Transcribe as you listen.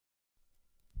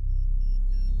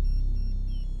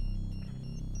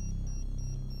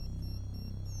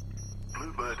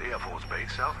Air Force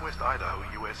Base, Southwest Idaho,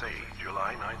 USA,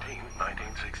 July 19,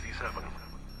 1967.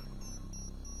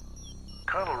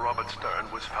 Colonel Robert Stern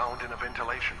was found in a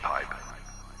ventilation pipe.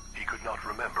 He could not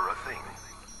remember a thing.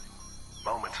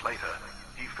 Moments later,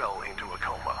 he fell into a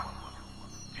coma.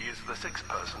 He is the sixth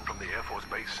person from the Air Force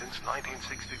Base since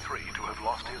 1963 to have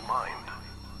lost his mind.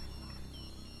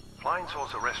 Flying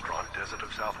Saucer Restaurant, desert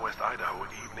of Southwest Idaho,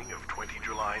 evening of 20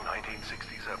 July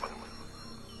 1967.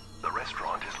 The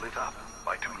restaurant is lit up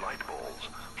by two light balls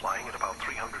flying at about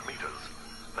 300 meters.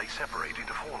 They separate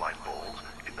into four light balls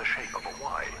in the shape of a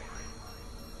Y.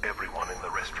 Everyone in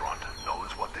the restaurant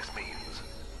knows what this means.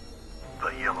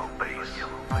 The yellow base.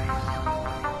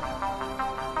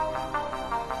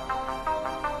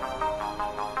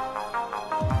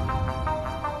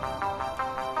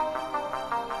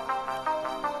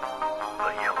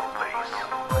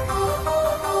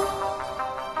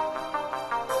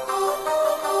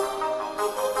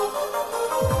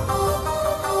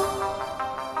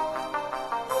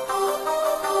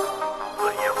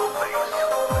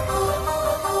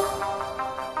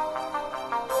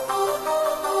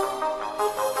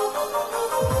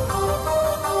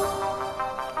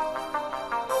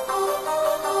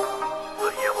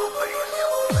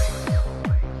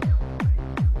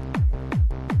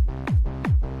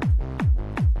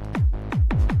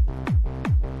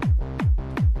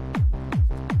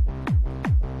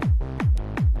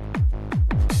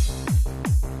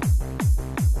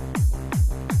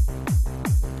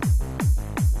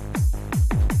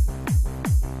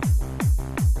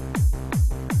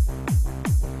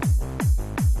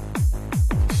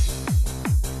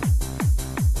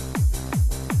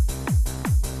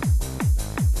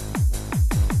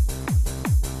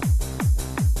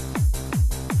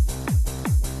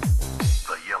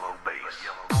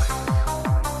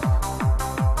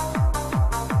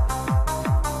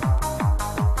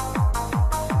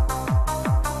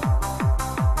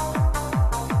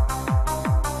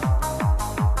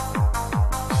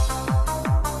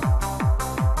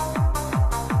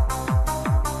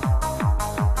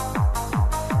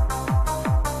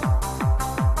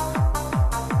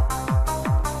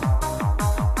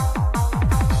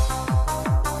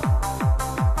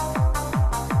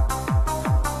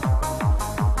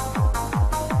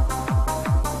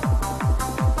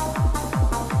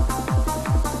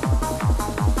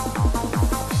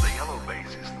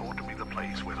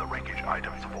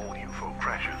 Items of all UFO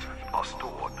crashes are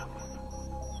stored.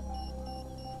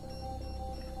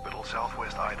 Middle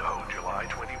Southwest Idaho, July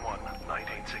 21,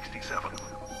 1967.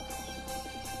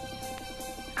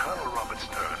 Colonel Robert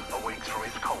Stern awakes from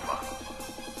his coma.